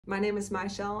My name is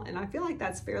Michelle, and I feel like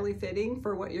that's fairly fitting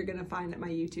for what you're going to find at my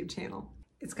YouTube channel.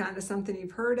 It's kind of something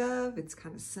you've heard of, it's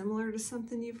kind of similar to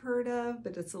something you've heard of,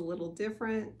 but it's a little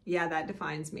different. Yeah, that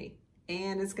defines me,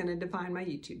 and it's going to define my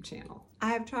YouTube channel.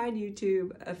 I have tried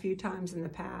YouTube a few times in the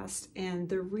past, and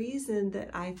the reason that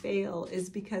I fail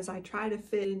is because I try to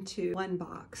fit into one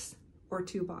box or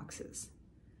two boxes.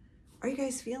 Are you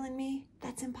guys feeling me?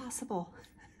 That's impossible.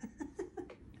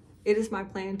 It is my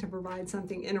plan to provide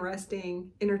something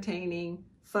interesting, entertaining,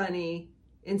 funny,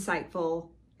 insightful,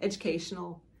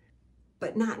 educational,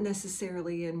 but not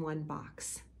necessarily in one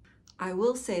box. I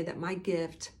will say that my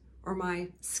gift or my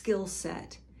skill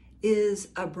set is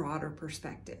a broader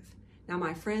perspective. Now,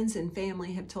 my friends and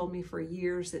family have told me for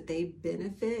years that they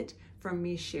benefit from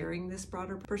me sharing this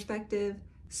broader perspective,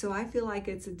 so I feel like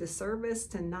it's a disservice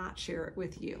to not share it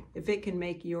with you. If it can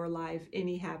make your life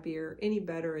any happier, any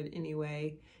better in any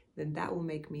way, then that will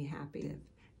make me happy.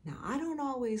 Now, I don't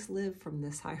always live from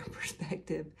this higher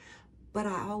perspective, but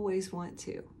I always want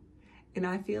to. And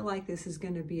I feel like this is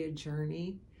going to be a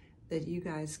journey that you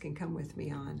guys can come with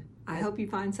me on. I hope you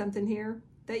find something here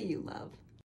that you love.